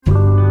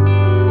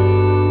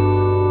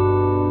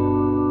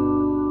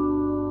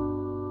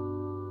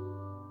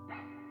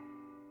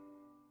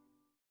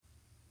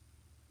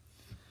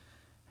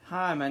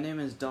Hi, my name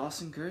is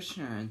Dawson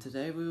Kirshner, and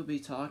today we will be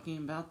talking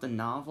about the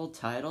novel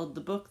titled The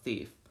Book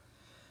Thief,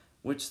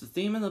 which the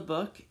theme of the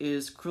book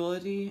is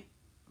cruelty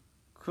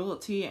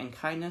and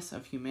kindness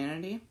of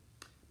humanity.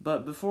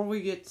 But before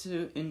we get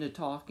into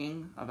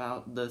talking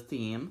about the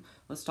theme,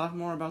 let's talk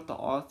more about the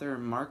author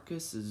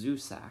Markus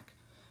Zusak.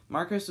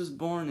 Markus was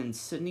born in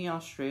Sydney,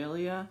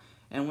 Australia,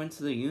 and went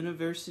to the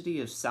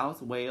University of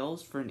South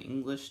Wales for an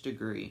English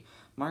degree.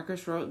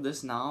 Markus wrote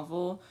this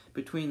novel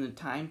between the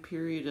time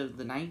period of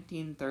the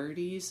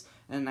 1930s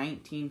and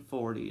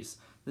 1940s.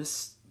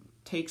 This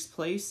takes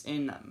place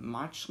in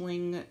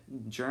Machling,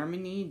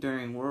 Germany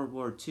during World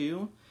War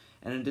II.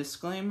 And a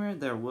disclaimer,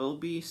 there will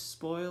be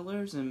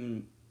spoilers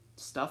and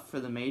stuff for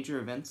the major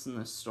events in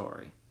this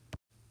story.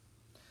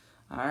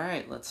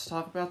 Alright, let's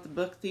talk about The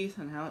Book Thief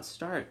and how it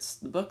starts.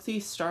 The Book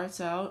Thief starts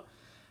out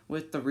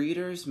with the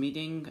readers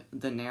meeting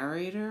the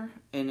narrator,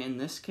 and in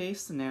this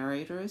case, the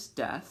narrator is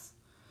Death.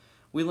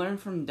 We learn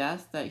from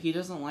Death that he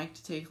doesn't like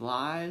to take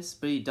lives,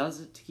 but he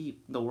does it to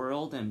keep the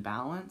world in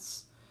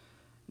balance.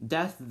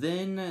 Death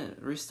then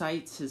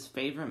recites his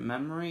favorite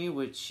memory,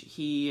 which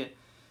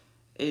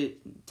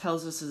it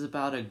tells us is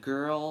about a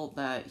girl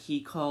that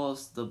he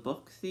calls the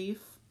Book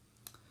Thief.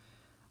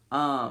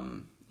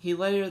 He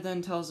later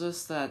then tells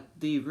us that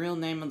the real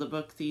name of the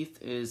Book Thief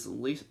is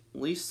Liesl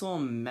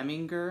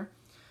Meminger,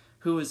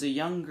 who was a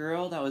young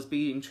girl that was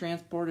being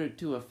transported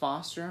to a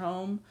foster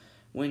home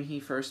when he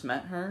first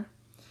met her.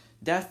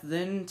 Death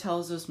then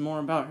tells us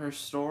more about her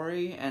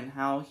story and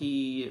how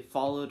he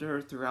followed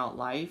her throughout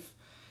life.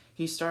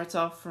 He starts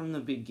off from the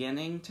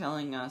beginning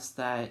telling us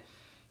that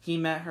he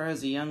met her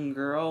as a young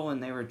girl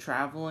when they were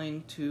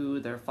traveling to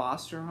their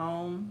foster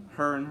home,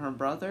 her and her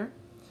brother.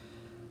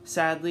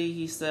 Sadly,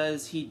 he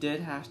says he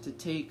did have to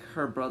take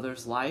her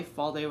brother's life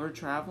while they were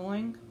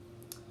traveling.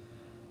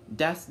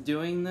 Death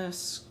doing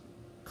this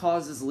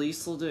causes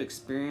Liesl to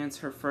experience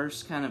her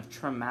first kind of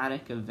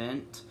traumatic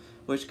event,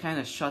 which kind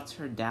of shuts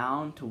her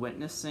down to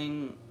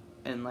witnessing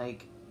and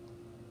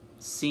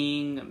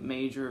seeing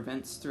major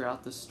events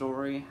throughout the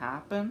story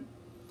happen.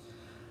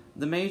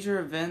 The major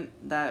event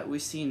that we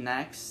see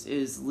next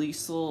is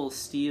Liesl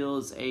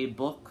steals a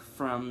book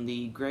from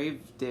the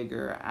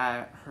gravedigger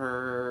at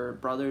her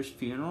brother's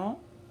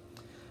funeral,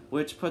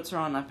 which puts her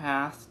on a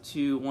path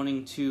to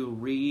wanting to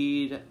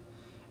read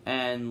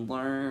and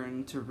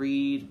learn to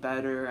read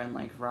better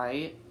and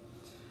write.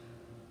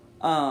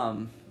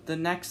 The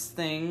next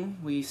thing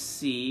we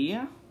see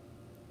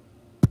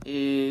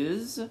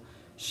is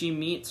she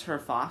meets her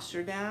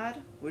foster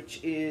dad,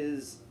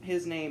 his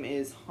name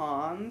is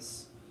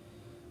Hans.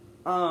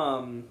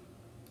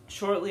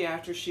 Shortly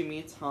after she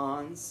meets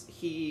Hans,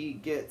 he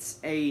gets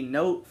a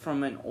note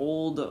from an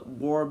old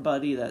war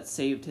buddy that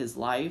saved his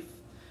life,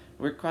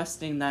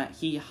 requesting that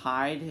he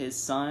hide his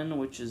son,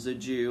 which is a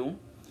Jew,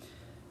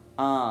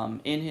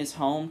 in his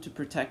home to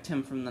protect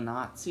him from the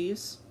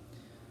Nazis.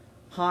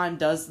 Han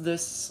does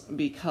this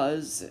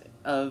because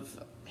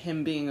of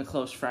him being a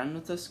close friend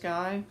with this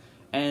guy,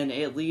 and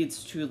it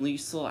leads to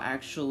Liesl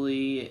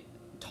actually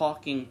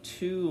talking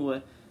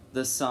to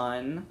the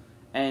son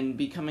and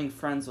becoming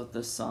friends with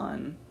the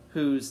son,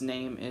 whose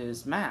name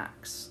is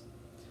Max.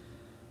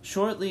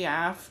 Shortly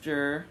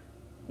after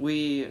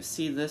we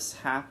see this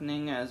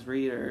happening as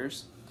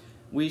readers,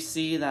 we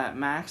see that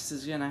Max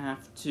is going to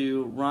have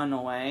to run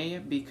away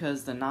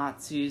because the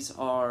Nazis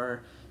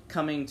are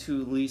coming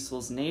to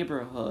Liesl's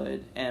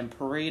neighborhood and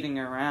parading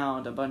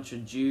around a bunch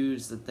of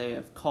Jews that they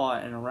have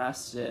caught and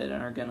arrested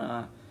and are going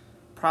to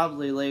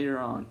probably later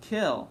on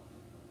kill.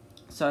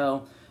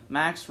 So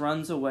Max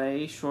runs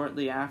away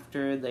shortly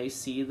after they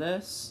see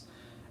this,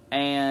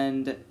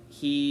 and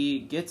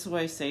he gets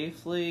away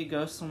safely,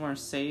 goes somewhere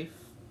safe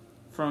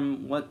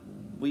from what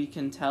we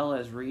can tell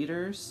as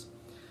readers.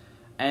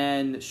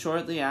 And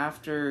shortly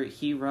after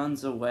he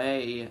runs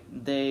away,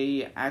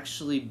 they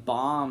actually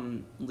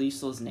bomb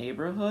Liesl's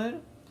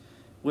neighborhood,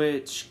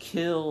 which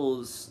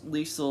kills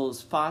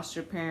Liesl's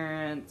foster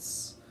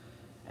parents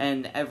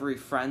and every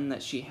friend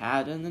that she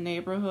had in the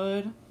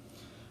neighborhood,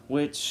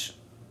 which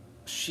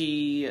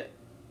she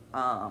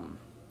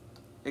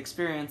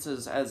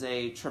experiences as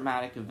a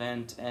traumatic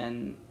event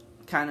and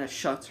kind of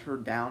shuts her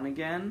down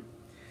again.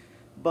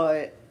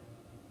 But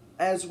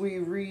as we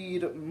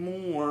read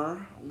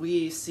more,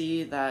 we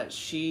see that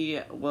she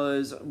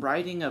was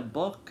writing a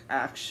book,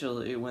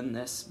 actually, when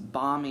this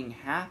bombing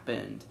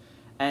happened.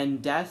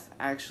 And Death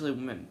actually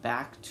went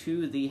back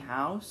to the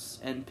house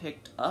and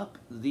picked up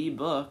the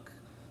book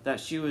that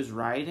she was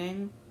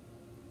writing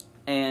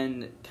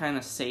and kind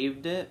of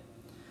saved it.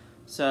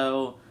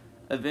 So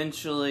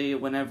eventually,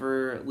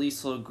 whenever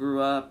Liesl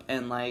grew up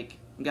and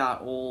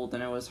got old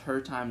and it was her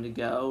time to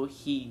go,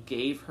 he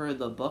gave her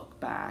the book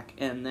back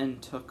and then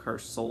took her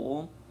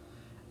soul.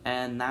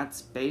 And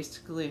that's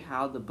basically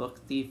how The Book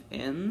Thief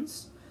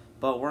ends.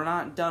 But we're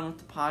not done with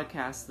the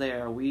podcast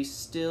there. We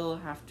still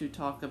have to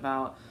talk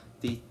about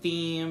the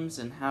themes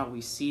and how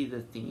we see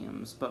the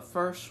themes. But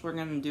first, we're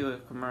going to do a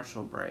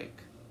commercial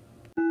break.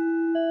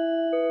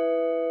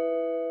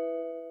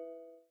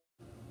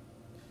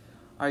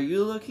 Are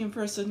you looking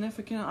for a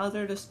significant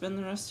other to spend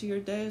the rest of your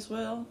days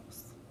with?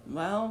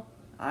 Well,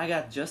 I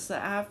got just the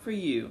app for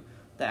you.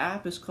 The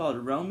app is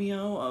called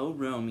Romeo Oh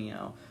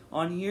Romeo.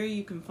 On here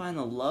you can find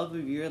the love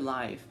of your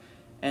life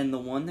and the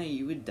one that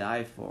you would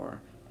die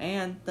for.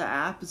 And the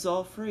app is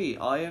all free.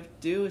 All you have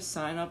to do is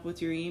sign up with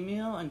your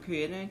email and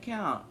create an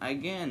account.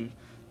 Again,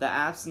 the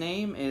app's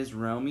name is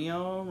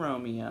Romeo Oh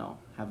Romeo.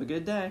 Have a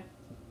good day.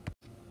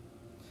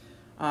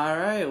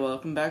 Alright,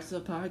 welcome back to the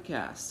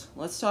podcast.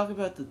 Let's talk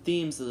about the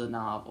themes of the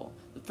novel.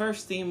 The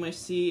first theme we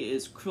see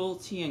is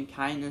cruelty and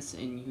kindness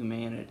in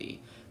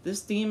humanity.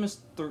 This theme is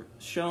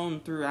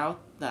shown throughout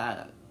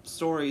the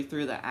story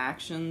through the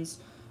actions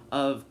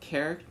of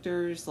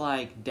characters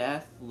like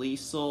Death,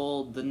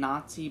 Liesel, the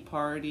Nazi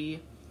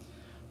Party.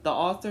 The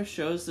author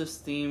shows this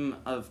theme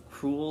of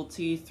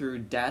cruelty through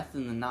Death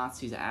and the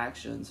Nazis'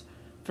 actions.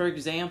 For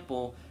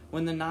example,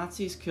 when the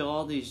Nazis kill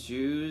all these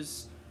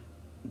Jews,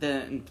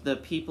 the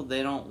people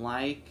they don't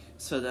like,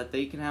 so that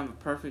they can have a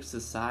perfect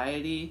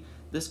society,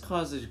 this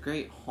causes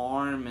great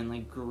harm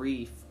and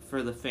grief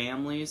for the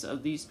families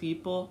of these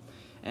people.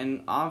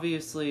 And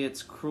obviously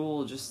it's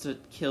cruel just to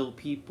kill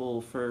people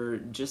for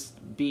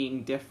just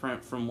being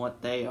different from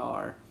what they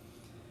are.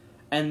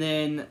 And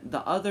then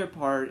the other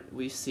part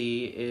we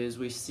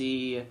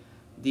see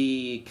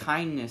the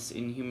kindness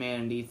in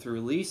humanity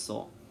through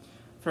Liesel.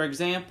 For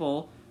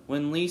example,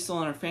 when Liesel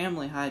and her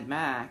family hide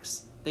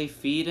Max, they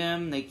feed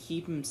him, they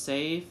keep him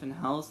safe and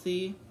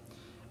healthy,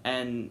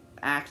 and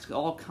act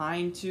all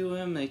kind to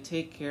him. They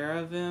take care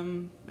of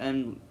him,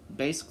 and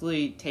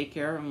basically take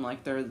care of him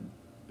like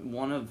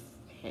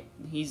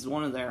he's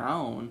one of their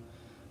own.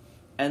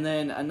 And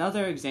then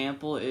another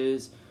example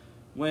is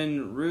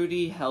when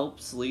Rudy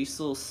helps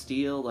Liesel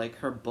steal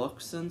her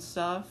books and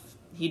stuff.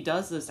 He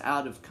does this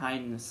out of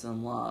kindness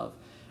and love.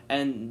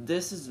 And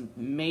this is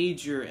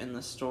major in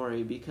the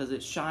story because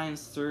it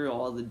shines through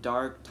all the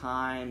dark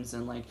times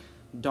and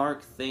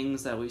dark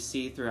things that we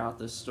see throughout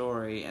the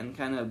story and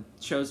kind of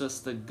shows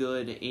us the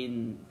good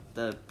in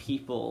the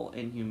people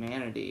in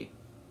humanity.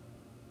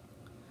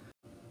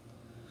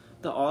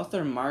 The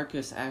author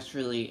Marcus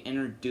actually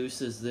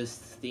introduces this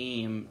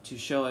theme to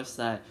show us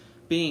that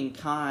being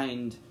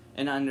kind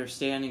and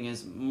understanding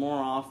is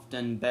more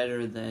often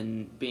better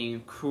than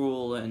being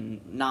cruel and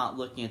not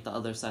looking at the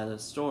other side of the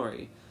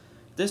story.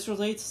 This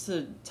relates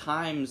to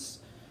times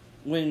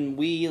when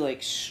we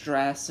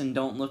stress and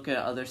don't look at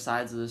other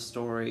sides of the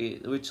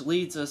story, which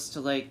leads us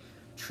to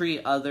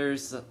treat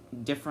others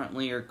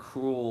differently or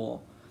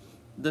cruel.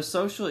 The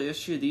social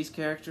issue these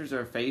characters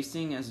are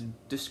facing is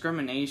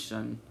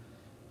discrimination,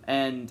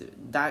 and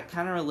that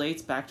kind of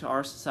relates back to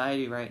our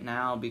society right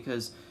now,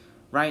 because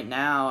right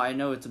now I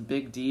know it's a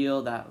big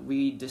deal that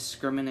we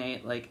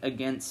discriminate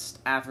against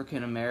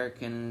African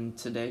American in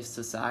today's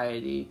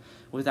society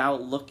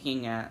without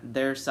looking at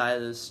their side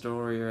of the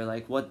story or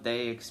what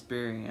they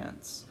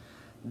experience.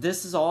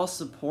 This is all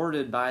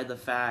supported by the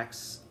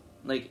facts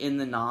in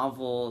the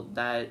novel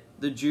that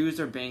the Jews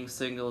are being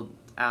singled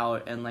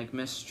out and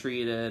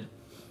mistreated,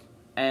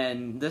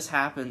 and this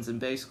happens in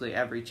basically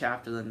every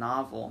chapter of the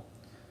novel.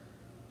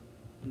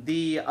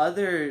 The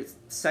other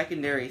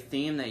secondary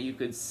theme that you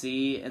could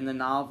see in the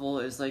novel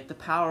is the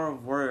power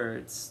of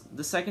words.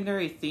 The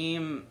secondary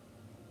theme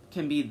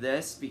can be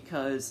this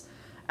because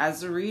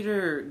as the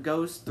reader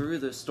goes through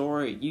the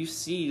story, you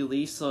see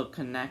Liesel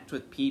connect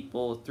with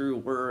people through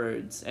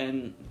words,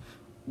 and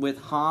with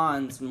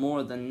Hans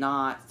more than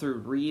not through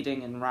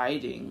reading and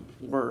writing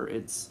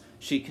words.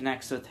 She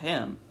connects with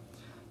him.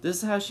 This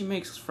is how she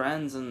makes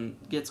friends and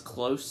gets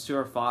close to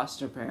her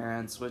foster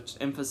parents, which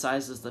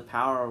emphasizes the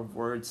power of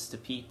words to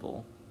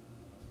people.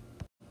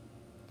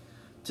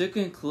 To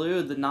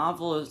conclude, the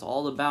novel is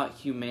all about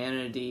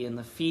humanity and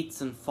the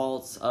feats and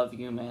faults of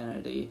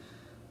humanity.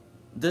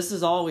 This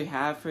is all we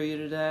have for you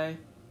today.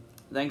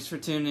 Thanks for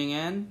tuning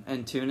in,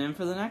 and tune in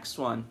for the next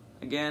one.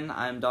 Again,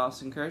 I'm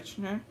Dawson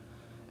Kirchner,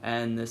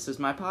 and this is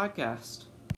my podcast.